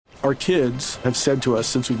Our kids have said to us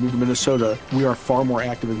since we moved to Minnesota, we are far more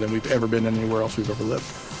active than we've ever been anywhere else we've ever lived.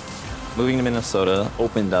 Moving to Minnesota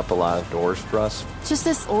opened up a lot of doors for us. Just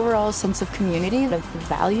this overall sense of community, of the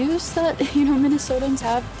values that, Minnesotans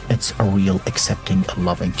have. It's a real accepting,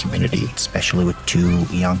 loving community, especially with 2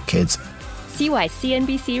 young kids. See why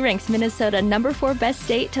CNBC ranks Minnesota number 4 best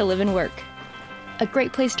state to live and work. A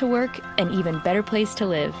great place to work, an even better place to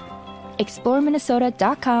live.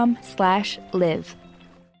 ExploreMinnesota.com/live.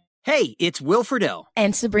 Hey, it's Will Friedle.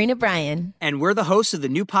 And Sabrina Bryan. And we're the hosts of the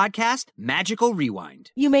new podcast, Magical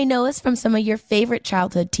Rewind. You may know us from some of your favorite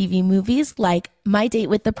childhood TV movies like My Date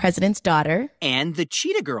with the President's Daughter. And the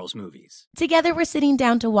Cheetah Girls movies. Together, we're sitting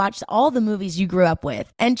down to watch all the movies you grew up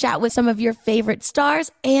with and chat with some of your favorite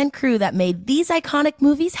stars and crew that made these iconic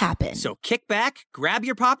movies happen. So kick back, grab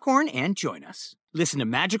your popcorn, and join us. Listen to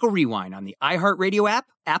Magical Rewind on the iHeartRadio app,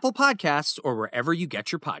 Apple Podcasts, or wherever you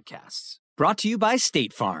get your podcasts. Brought to you by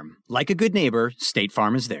State Farm. Like a good neighbor, State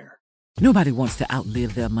Farm is there. Nobody wants to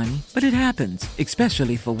outlive their money, but it happens,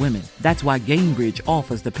 especially for women. That's why Gainbridge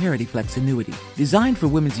offers the Parity Flex annuity, designed for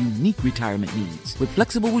women's unique retirement needs, with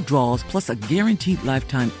flexible withdrawals plus a guaranteed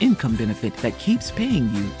lifetime income benefit that keeps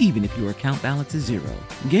paying you even if your account balance is zero.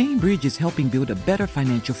 Gainbridge is helping build a better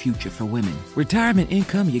financial future for women. Retirement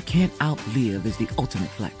income you can't outlive is the ultimate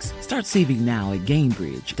flex. Start saving now at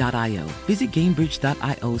Gainbridge.io. Visit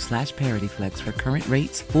Gainbridge.io/ParityFlex for current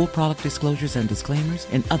rates, full product disclosures and disclaimers,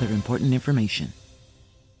 and other important information.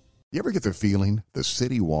 You ever get the feeling the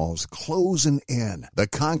city walls closing in, the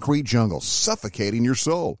concrete jungle suffocating your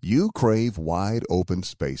soul? You crave wide open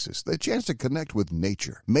spaces, the chance to connect with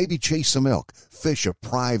nature, maybe chase some elk, fish a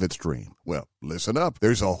private stream. Well, listen up.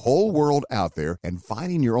 There's a whole world out there, and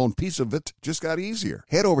finding your own piece of it just got easier.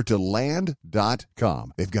 Head over to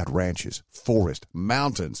land.com. They've got ranches, forest,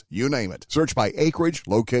 mountains, you name it. Search by acreage,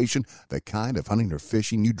 location, the kind of hunting or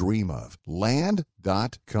fishing you dream of.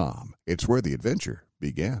 Land.com. It's where the adventure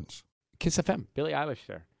begins. Kiss FM, Billie Eilish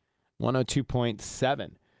there,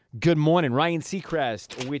 102.7. Good morning, Ryan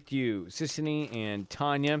Seacrest with you, Sissany and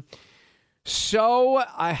Tanya. So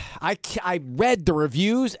I read the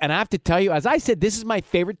reviews, and I have to tell you, as I said, this is my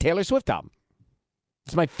favorite Taylor Swift album.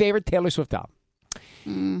 It's my favorite Taylor Swift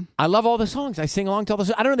album. I love all the songs. I sing along to all the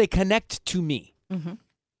songs. I don't know, they connect to me. Mm-hmm.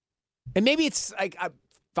 And maybe it's like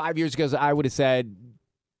 5 years ago, I would have said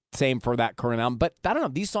same for that current album. But I don't know,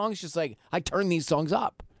 these songs just like, I turn these songs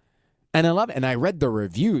up. And I love it. And I read the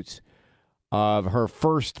reviews of her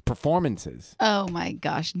first performances. Oh, my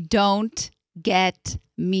gosh. Don't get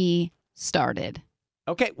me started.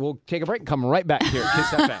 Okay, we'll take a break and come right back here at Kiss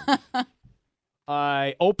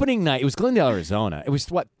FM. Opening night, it was Glendale, Arizona. It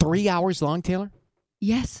was, 3 hours long, Taylor?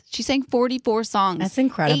 Yes. She sang 44 songs. That's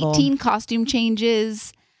incredible. 18 costume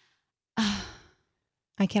changes.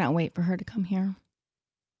 I cannot wait for her to come here.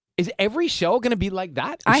 Is every show going to be like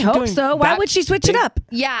that? I hope so. Why would she switch it up?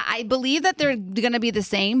 Yeah, I believe that they're going to be the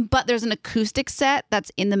same, but there's an acoustic set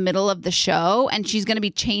that's in the middle of the show, and she's going to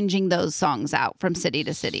be changing those songs out from city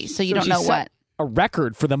to city. So you don't know what. A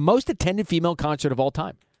record for the most attended female concert of all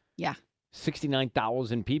time. Yeah.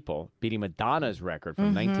 69,000 people, beating Madonna's record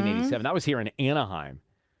from 1987. That was here in Anaheim.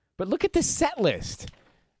 But look at this set list.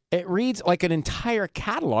 It reads like an entire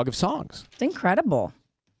catalog of songs. It's incredible.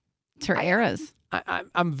 It's her eras.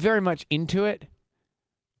 I'm very much into it.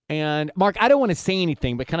 And, Mark, I don't want to say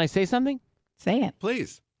anything, but can I say something? Say it.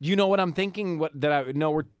 Please. Do you know what I'm thinking, that I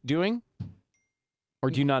know we're doing? Or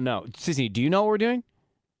do you not know? Sissy, do you know what we're doing?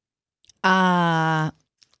 I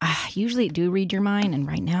usually do read your mind, and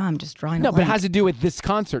right now I'm just drawing No, but it has to do with this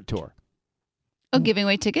concert tour. Oh, giving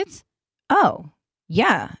away tickets? Oh,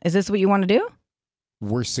 yeah. Is this what you want to do?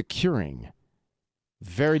 We're securing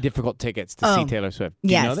very difficult tickets to see Taylor Swift.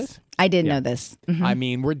 Do you know this? I did know this. Mm-hmm. I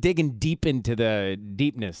mean, we're digging deep into the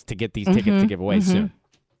deepness to get these tickets to give away soon.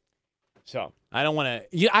 So I don't want to.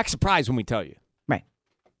 You act surprised when we tell you. Right.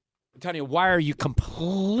 Tanya, why are you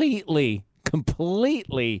completely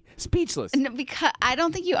speechless? No, because I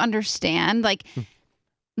don't think you understand. Like,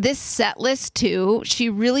 this set list, too, she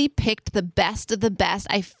really picked the best of the best.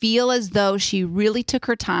 I feel as though she really took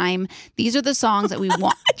her time. These are the songs that we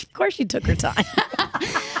want. Of course she took her time.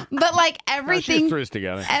 But, like, everything, threw us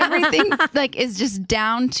together. everything, like, is just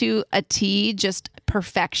down to a T, just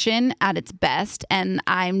perfection at its best. And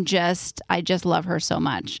I just love her so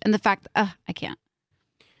much. And the fact, I can't.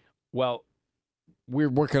 Well, we're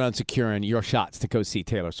working on securing your shots to go see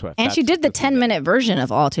Taylor Swift. And she did the 10-minute version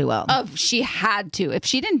of All Too Well. Oh, she had to. If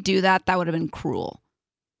she didn't do that, that would have been cruel.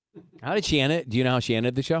 How did she end it? Do you know how she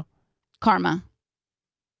ended the show? Karma.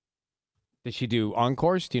 Did she do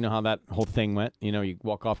encores? Do you know how that whole thing went? You know, you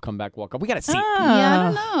walk off, come back, walk up. We got to see. Yeah, I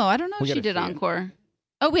don't know. I don't know if she did encore.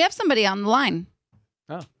 Oh, we have somebody on the line.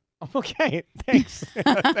 Oh, okay. Thanks.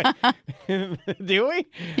 Do we?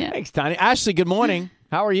 Yeah. Thanks, Tanya. Ashley, good morning.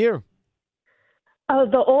 How are you? Oh,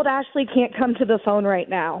 the old Ashley can't come to the phone right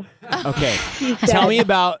now. Okay. Tell me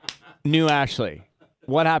about new Ashley.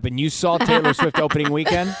 What happened? You saw Taylor Swift opening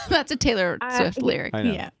weekend? That's a Taylor Swift lyric. I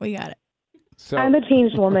know. Yeah, we got it. So I'm a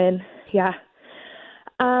changed woman. Yeah.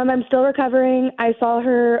 I'm still recovering. I saw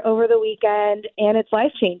her over the weekend, and it's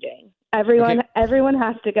life-changing. Everyone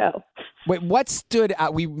has to go. wait, what stood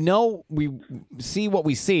out? We know we see what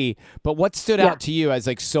we see, but what stood out to you as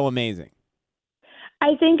like so amazing?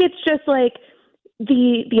 I think it's just like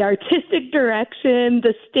the artistic direction,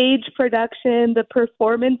 the stage production, the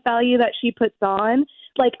performance value that she puts on.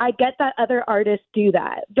 Like, I get that other artists do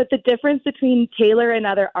that, but the difference between Taylor and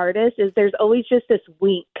other artists is there's always just this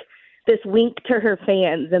wink to her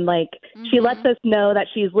fans. And like, she lets us know that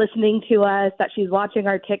she's listening to us, that she's watching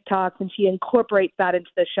our TikToks, and she incorporates that into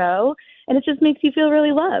the show. And it just makes you feel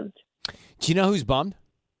really loved. Do you know who's bummed?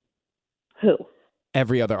 Who?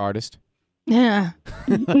 Every other artist. Yeah.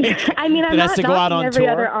 I mean, I'm That has not to go out knocking on every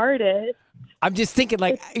tour? other artist. I'm just thinking,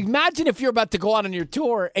 like, imagine if you're about to go out on your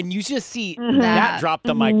tour and you just see that drop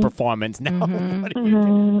the mic performance. Now, what do you do? I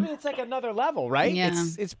mean, it's like another level, right? Yeah.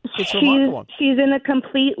 It's remarkable. She's in a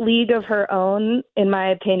complete league of her own, in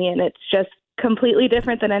my opinion. It's just completely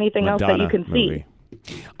different than anything else that you can see.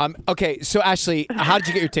 Okay, so Ashley, how did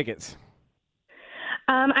you get your tickets?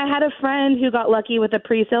 I had a friend who got lucky with a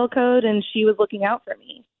pre-sale code, and she was looking out for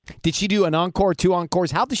me. Did she do an encore, 2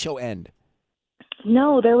 encores? How'd the show end?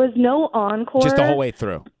 No, there was no encore. Just the whole way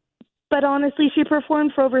through. But honestly, she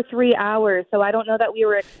performed for over 3 hours, so I don't know that we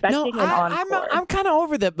were expecting an encore. I'm kind of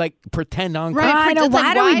over the like pretend encore. Right. I know. It's like,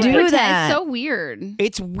 Why do we do pretend? that? It's so weird.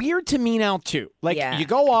 It's weird to me now too. Like Yeah. you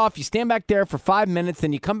go off, you stand back there for 5 minutes,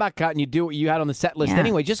 then you come back out and you do what you had on the set list Yeah.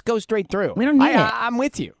 anyway. Just go straight through. We don't need it. I'm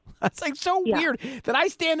with you. It's like so weird that I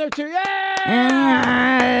stand there too. Yeah.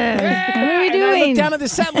 What are we And I doing? look down at the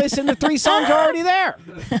set list and the 3 songs are already there.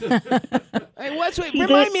 Hey,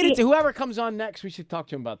 remind me to whoever comes on next. We should talk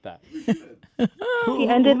to him about that. She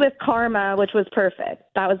ended with Karma, which was perfect.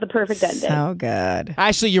 That was the perfect ending. So good.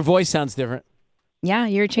 Ashley, your voice sounds different. Yeah,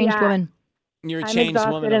 you're a changed Yeah. woman. You're a I'm changed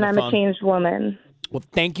exhausted woman. and on I'm the a phone. changed woman. Well,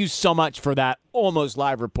 thank you so much for that almost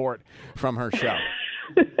live report from her show.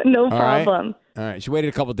 No All right? problem. All right. She waited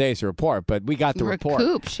a couple days to report, but we got the report.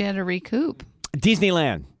 Recoup. She had to recoup.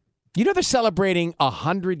 Disneyland. You know they're celebrating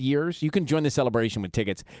 100 years? You can join the celebration with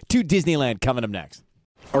tickets to Disneyland coming up next.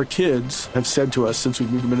 Our kids have said to us since we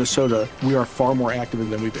moved to Minnesota, we are far more active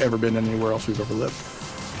than we've ever been anywhere else we've ever lived.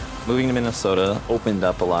 Moving to Minnesota opened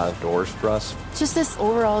up a lot of doors for us. Just this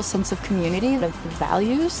overall sense of community, of the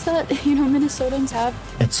values that, Minnesotans have.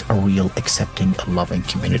 It's a real accepting, loving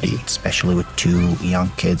community, especially with 2 young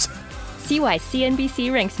kids. See why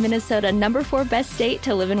CNBC ranks Minnesota number 4 best state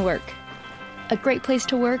to live and work. A great place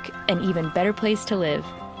to work, an even better place to live.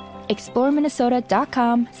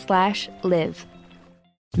 ExploreMinnesota.com/live.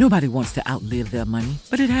 Nobody wants to outlive their money,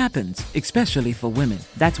 but it happens, especially for women.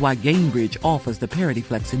 That's why Gainbridge offers the Parity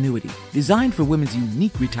Flex annuity, designed for women's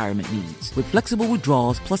unique retirement needs, with flexible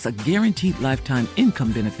withdrawals plus a guaranteed lifetime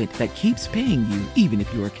income benefit that keeps paying you even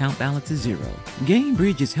if your account balance is zero.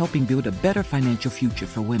 Gainbridge is helping build a better financial future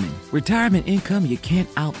for women. Retirement income you can't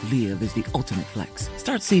outlive is the ultimate flex.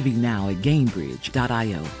 Start saving now at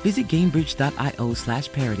Gainbridge.io. Visit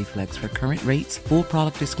Gainbridge.io/ParityFlex for current rates, full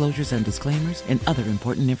product disclosures and disclaimers, and other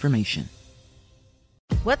important information.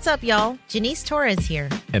 What's up, y'all? Janice Torres here.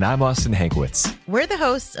 And I'm Austin Hankwitz. We're the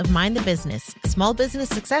hosts of Mind the Business, Small Business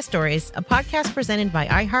Success Stories, a podcast presented by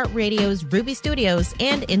iHeartRadio's Ruby Studios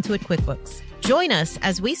and Intuit QuickBooks. Join us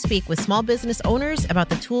as we speak with small business owners about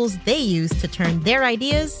the tools they use to turn their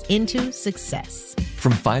ideas into success.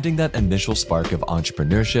 From finding that initial spark of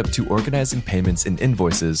entrepreneurship to organizing payments and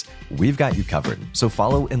invoices, we've got you covered. So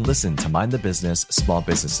follow and listen to Mind the Business, Small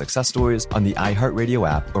Business Success Stories on the iHeartRadio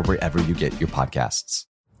app or wherever you get your podcasts.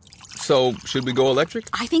 So, should we go electric?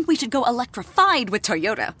 I think we should go electrified with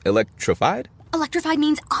Toyota. Electrified? Electrified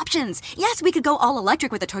means options. Yes, we could go all electric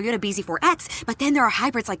with the Toyota BZ4X, but then there are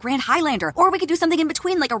hybrids like Grand Highlander, or we could do something in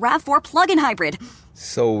between like a RAV4 plug-in hybrid.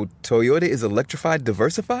 So, Toyota is electrified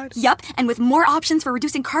diversified? Yup, and with more options for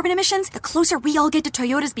reducing carbon emissions, the closer we all get to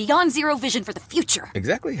Toyota's Beyond Zero vision for the future.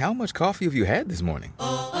 Exactly how much coffee have you had this morning?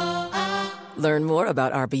 Learn more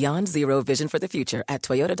about our Beyond Zero vision for the future at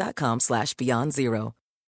toyota.com/beyond zero.